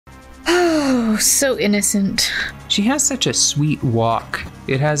Oh, so innocent. She has such a sweet walk.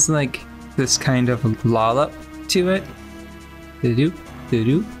 It has like this kind of lollop to it. Do-do,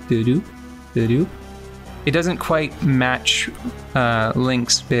 do-do, do-do, do-do. It doesn't quite match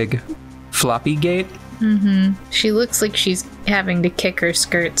Link's big floppy gait. Mm-hmm. She looks like she's having to kick her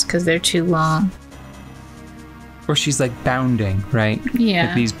skirts because they're too long. Or she's like bounding, right? Yeah.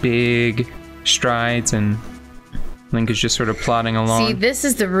 With these big strides, and Link is just sort of plodding along. See, this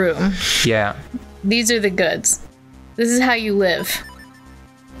is the room. Yeah. These are the goods. This is how you live.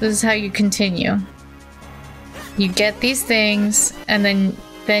 This is how you continue. You get these things, and then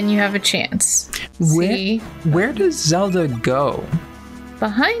you have a chance. See? Where does Zelda go?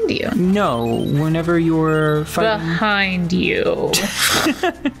 Behind you. No, whenever you're fighting. Behind you.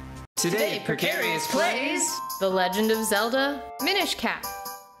 Today, Precarious plays The Legend of Zelda Minish Cap.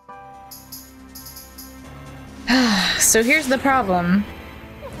 So here's the problem.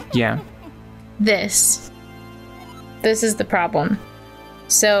 Yeah. This is the problem.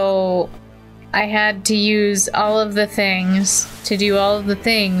 So I had to use all of the things to do all of the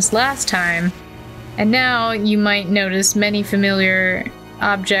things last time, and now you might notice many familiar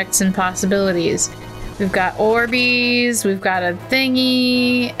objects and possibilities. We've got Orbeez, we've got a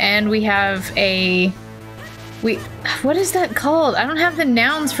thingy, and we have what is that called? I don't have the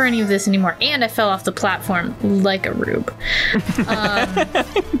nouns for any of this anymore, and I fell off the platform like a rube.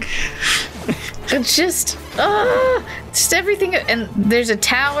 It's just everything. And there's a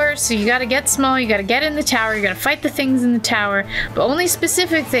tower, so you gotta get small, you gotta get in the tower, you gotta fight the things in the tower, but only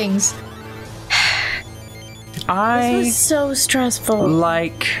specific things. This was so stressful.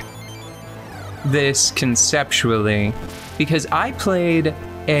 Like this conceptually, because I played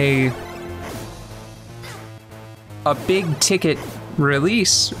a big ticket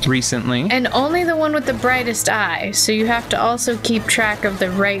release recently. And only the one with the brightest eye, so you have to also keep track of the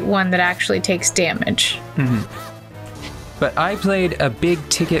right one that actually takes damage. Mm-hmm. But I played a big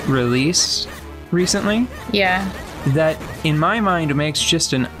ticket release recently. Yeah. That, in my mind, makes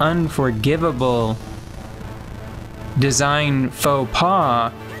just an unforgivable design faux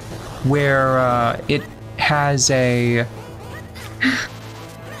pas where it has a...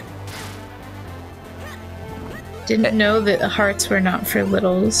 Didn't know that the hearts were not for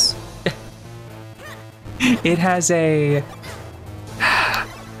littles. It has a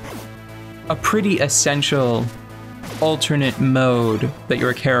pretty essential alternate mode that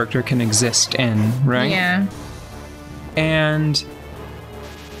your character can exist in, right? Yeah. And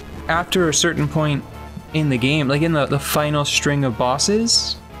after a certain point in the game, like in the final string of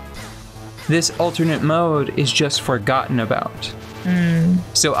bosses, this alternate mode is just forgotten about.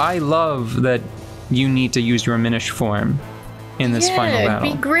 So I love that you need to use your Minish form in this final battle.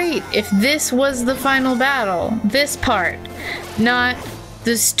 It'd be great if this was the final battle. This part. Not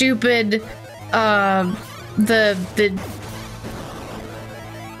the stupid, Is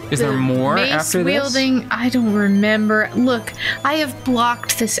there more after this? Wielding, I don't remember. Look, I have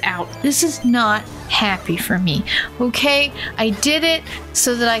blocked this out. This is not happy for me, okay? I did it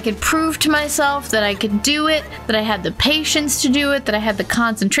so that I could prove to myself that I could do it, that I had the patience to do it, that I had the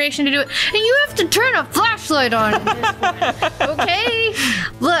concentration to do it, and you have to turn a flashlight on at this point, okay?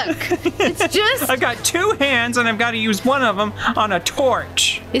 Look, it's just... I've got two hands and I've got to use one of them on a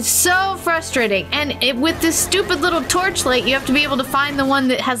torch. It's so frustrating, and with this stupid little torchlight, you have to be able to find the one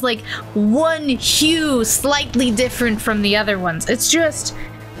that has like one hue slightly different from the other ones. It's just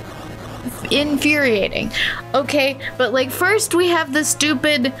infuriating. Okay, but like first we have the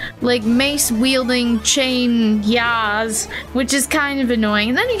stupid like mace wielding chain Yaz, which is kind of annoying,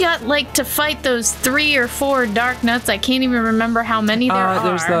 and then you got like to fight those 3 or 4 dark nuts. I can't even remember how many there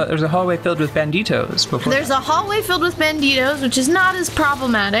are. There's a hallway filled with banditos before. There's a hallway filled with banditos, which is not as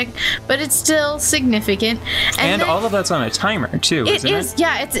problematic, but it's still significant. And all of that's on a timer too, isn't it?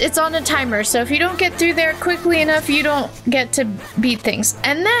 Yeah, it's on a timer, so if you don't get through there quickly enough, you don't get to beat things.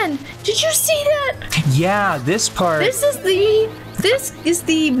 And then, did you see that? Yeah, this part. This is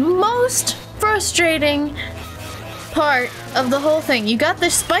the most frustrating part of the whole thing. You got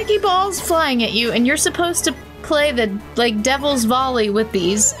the spiky balls flying at you, and you're supposed to play the like devil's volley with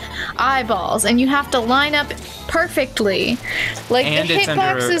these eyeballs, and you have to line up perfectly. Like, and the it's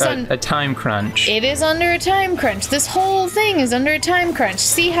hitboxes under a time crunch. It is under a time crunch. This whole thing is under a time crunch.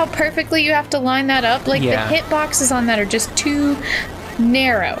 See how perfectly you have to line that up? Like, yeah. The hitboxes on that are just too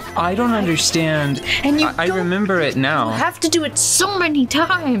narrow. I don't understand. And I remember it now. You have to do it so many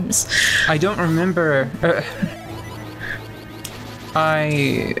times. I don't remember.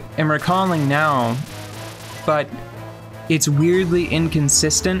 I am recalling now, but it's weirdly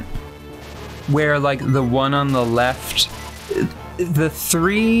inconsistent. Where like the one on the left, the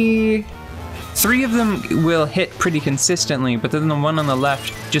 3 3 of them will hit pretty consistently, but then the one on the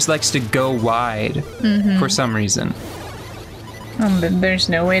left just likes to go wide for some reason. But there's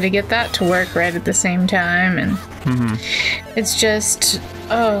no way to get that to work right at the same time, and it's just,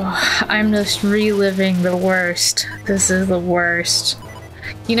 I'm just reliving the worst. This is the worst.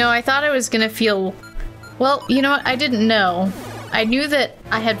 You know, I thought I was gonna feel, well, you know what, I didn't know. I knew that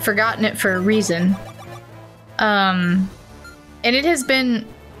I had forgotten it for a reason. And it has been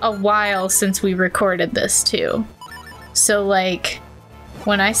a while since we recorded this too. So like,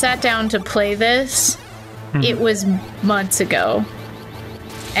 when I sat down to play this, it was months ago.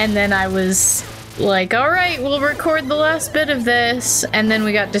 And then I was like, all right, we'll record the last bit of this. And then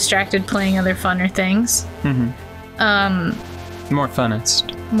we got distracted playing other funner things. More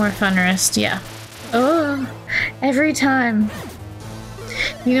funnest. More funnerest, yeah. Oh, every time.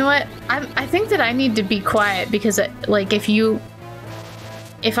 You know what? I think that I need to be quiet because, like, if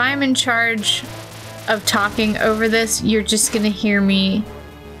I'm in charge of talking over this, you're just gonna hear me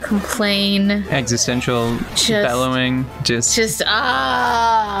complain. Existential bellowing. Just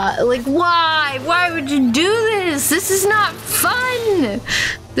like, why would you do this? This is not fun.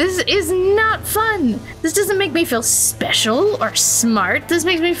 This is not fun. This doesn't make me feel special or smart. This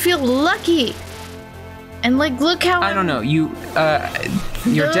makes me feel lucky. And like, look how I don't know. You're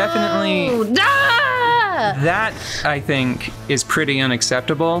definitely that I think is pretty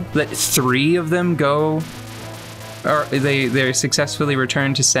unacceptable. That 3 of them go, or they successfully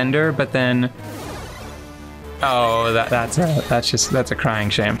return to sender, but then that's a crying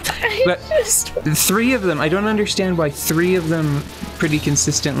shame. But 3 of them, I don't understand why 3 of them pretty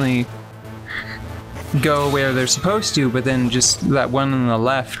consistently go where they're supposed to, but then just that one on the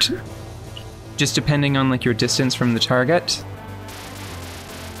left, just depending on like your distance from the target,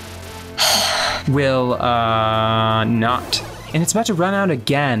 will not. And it's about to run out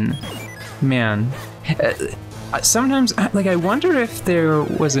again. Man. Sometimes, like, I wonder if there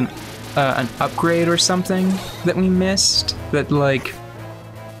was an upgrade or something that we missed that, like,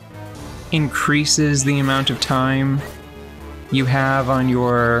 increases the amount of time you have on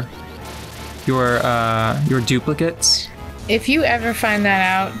your duplicates. If you ever find that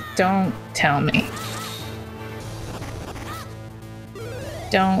out, don't tell me.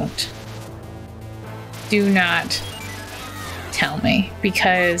 Do not tell me,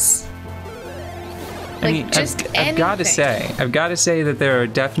 because I've got to say that there are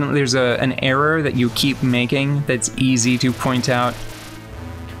definitely, there's an error that you keep making that's easy to point out,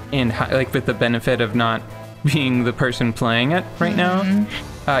 and like with the benefit of not being the person playing it right now.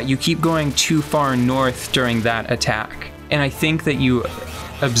 You keep going too far north during that attack, and I think that you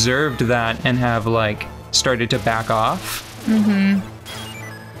observed that and have like started to back off.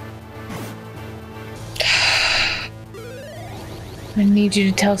 I need you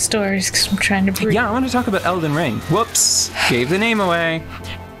to tell stories because I'm trying to breathe. Yeah, I want to talk about Elden Ring. Whoops, gave the name away.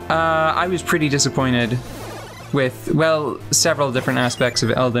 I was pretty disappointed with, well, several different aspects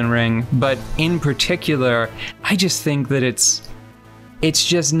of Elden Ring, but in particular, I just think that it's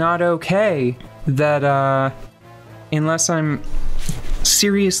just not okay that, unless I'm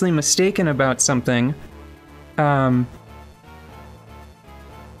seriously mistaken about something,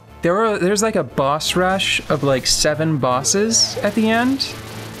 there's like a boss rush of like 7 bosses at the end.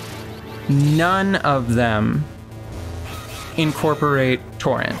 None of them incorporate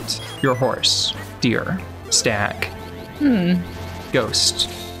Torrent, your horse, deer, stag, ghost,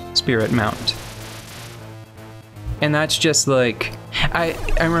 spirit mount. And that's just like,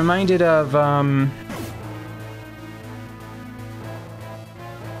 I'm reminded of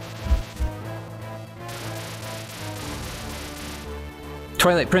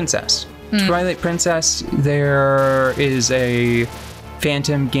Twilight Princess. Twilight Princess, there is a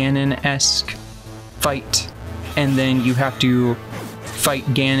Phantom Ganon-esque fight, and then you have to fight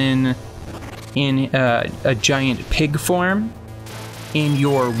Ganon in a giant pig form, in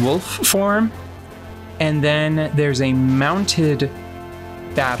your wolf form, and then there's a mounted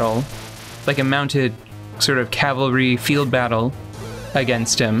battle, like a mounted sort of cavalry field battle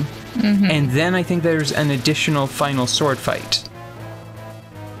against him, and then I think there's an additional final sword fight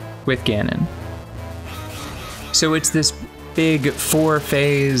with Ganon. So it's this big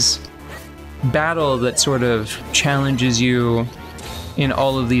 4-phase battle that sort of challenges you in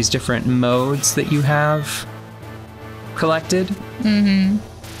all of these different modes that you have collected. And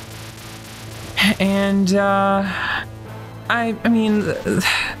I mean, the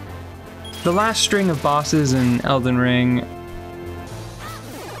last string of bosses in Elden Ring,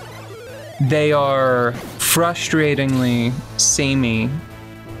 they are frustratingly samey.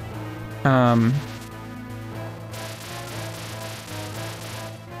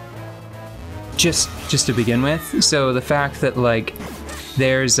 just to begin with. So the fact that like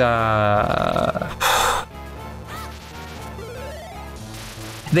there's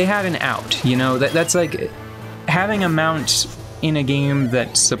they had an out, you know, that's like having a mount in a game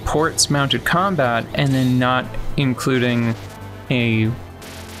that supports mounted combat and then not including a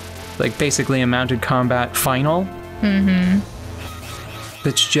like basically a mounted combat final.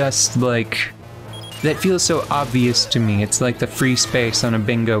 That's just like, that feels so obvious to me. It's like the free space on a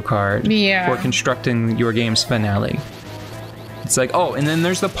bingo card for constructing your game's finale. It's like, oh, and then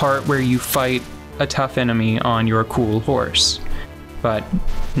there's the part where you fight a tough enemy on your cool horse. But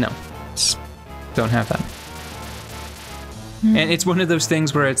no, don't have that. And it's one of those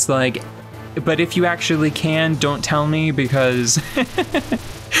things where it's like, but if you actually can, don't tell me, because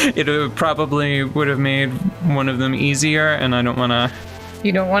it probably would have made one of them easier, and I don't want to...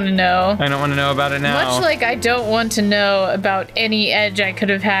 You don't want to know? I don't want to know about it now. Much like I don't want to know about any edge I could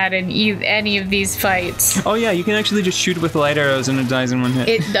have had in any of these fights. Oh yeah, you can actually just shoot with light arrows and it dies in one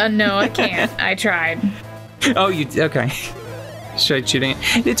hit. No, I can't. I tried. Oh, okay. Straight shooting.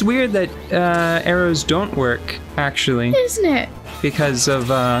 It's weird that arrows don't work, actually. Isn't it? Because of,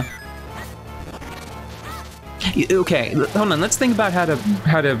 okay, hold on. Let's think about how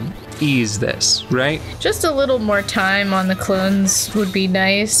to ease this, right? Just a little more time on the clones would be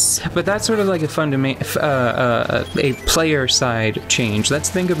nice. But that's sort of like a player side change. Let's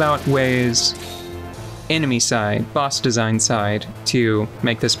think about ways, enemy side, boss design side, to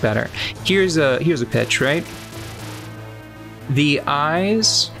make this better. Here's a pitch, right? The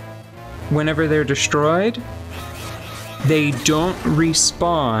eyes, whenever they're destroyed, they don't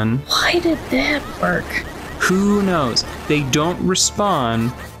respawn. Why did that work? Who knows? They don't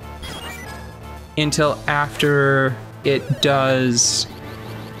respawn until after it does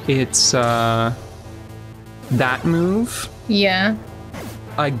its that move. Yeah.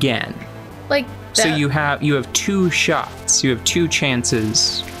 Again. Like that. So you have 2 shots. You have 2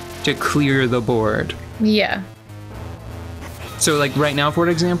 chances to clear the board. Yeah. So like right now, for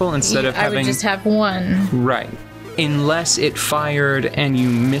example, instead of having... I would just have 1. Right. Unless it fired and you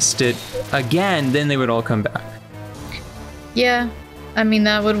missed it again, then they would all come back. Yeah. I mean,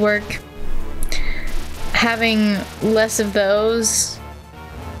 that would work. Having less of those.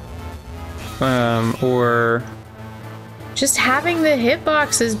 Or... Just having the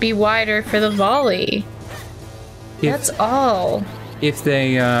hitboxes be wider for the volley. That's all. If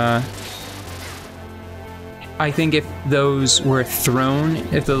they, I think if those were thrown,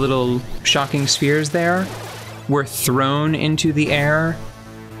 if the little shocking spheres there were thrown into the air,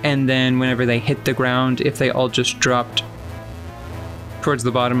 and then whenever they hit the ground, if they all just dropped towards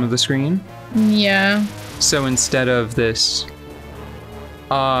the bottom of the screen. Yeah. So instead of this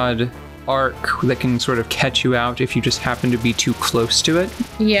odd arc that can sort of catch you out if you just happen to be too close to it.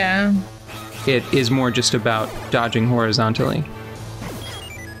 Yeah. It is more just about dodging horizontally.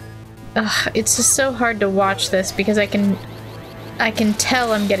 Ugh, it's just so hard to watch this because I can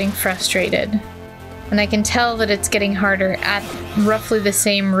tell I'm getting frustrated. And I can tell that it's getting harder at roughly the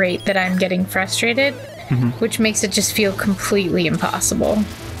same rate that I'm getting frustrated, which makes it just feel completely impossible.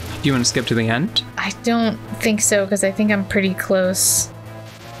 Do you want to skip to the end? I don't think so, because I think I'm pretty close.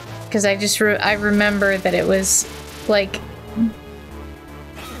 Because I remember that it was, like...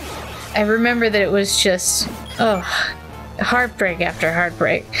 I remember that it was just... Oh, heartbreak after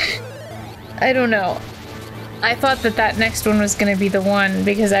heartbreak. I don't know. I thought that next one was going to be the one,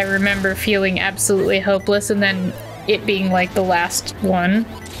 because I remember feeling absolutely hopeless, and then it being, like, the last one.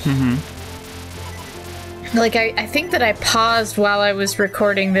 Like, I think that I paused while I was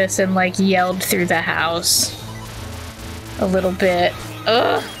recording this and, like, yelled through the house. A little bit.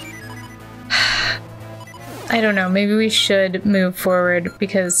 Ugh! I don't know, maybe we should move forward,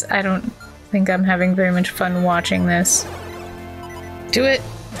 because I don't think I'm having very much fun watching this. Do it!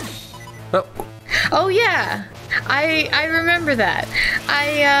 Oh. Oh yeah! I remember that.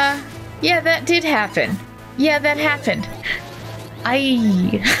 Yeah, that did happen. Yeah, that happened.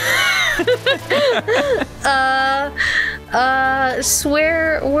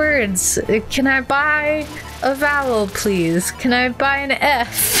 Swear words. Can I buy a vowel, please? Can I buy an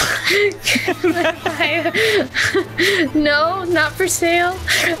F? Can I buy a... No, not for sale.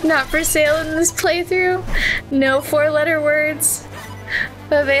 Not for sale in this playthrough. No 4-letter words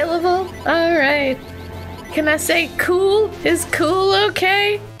available. All right. Can I say cool? Is cool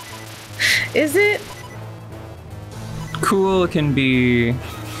okay? Is it? Cool can be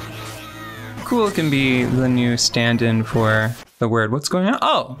the new stand-in for the word. What's going on?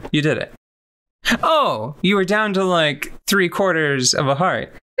 Oh, you did it. Oh, you were down to like 3/4 of a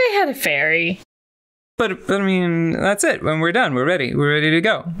heart. They had a fairy. But I mean, that's it. When we're done, we're ready. We're ready to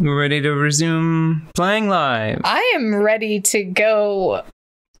go. We're ready to resume playing live. I am ready to go.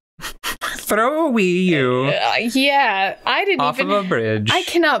 Throw a Wii U Yeah, I didn't off even... of a bridge. I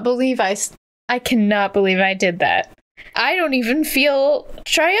cannot believe I did that. I don't even feel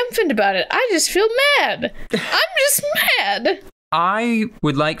triumphant about it. I just feel mad. I'm just mad. I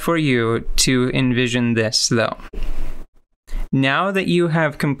would like for you to envision this, though. Now that you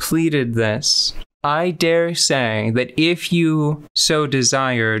have completed this, I dare say that if you so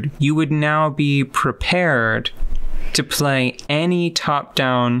desired, you would now be prepared to play any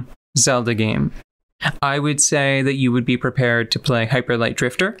top-down Zelda game. I would say that you would be prepared to play Hyper Light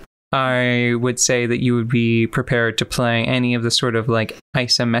Drifter. I would say that you would be prepared to play any of the sort of like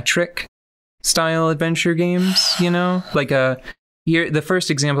isometric style adventure games, you know? Like the first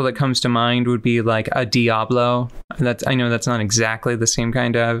example that comes to mind would be like a Diablo. I know that's not exactly the same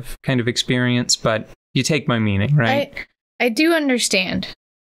kind of experience, but you take my meaning, right? I do understand.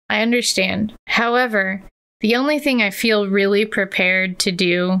 I understand. However, the only thing I feel really prepared to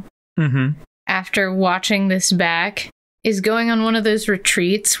do after watching this back is going on one of those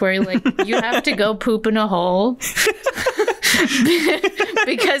retreats where like you have to go poop in a hole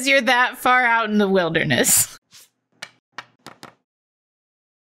because you're that far out in the wilderness.